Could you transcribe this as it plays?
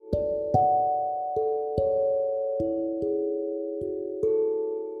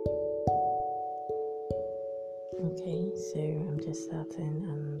So I'm just starting,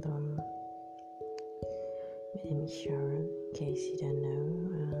 and my name is Sharon, in case you don't know,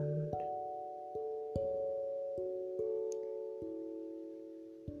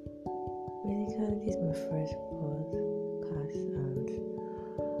 and basically this is my first podcast, and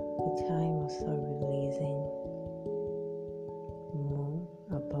with time I'll start releasing more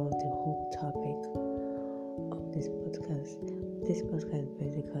about the whole topic of this podcast. This podcast is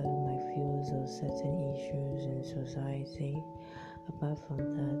basically my views of certain issues in society. Apart from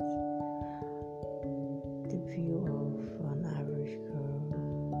that, the view of an average girl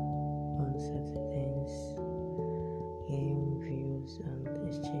on certain things, hearing views and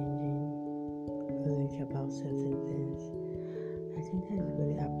exchanging knowledge about certain things. I think that's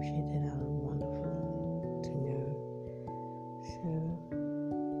really appreciated and wonderful to know. So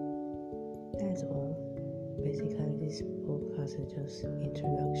that's all. Basically, this podcast is just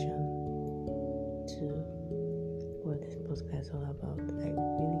introduction to what this podcast is all about. I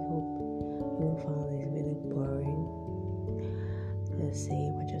really hope you won't find this really boring. Just say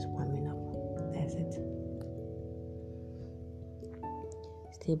we're just warming up. That's it.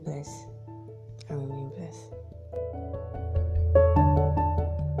 Stay blessed and remain blessed.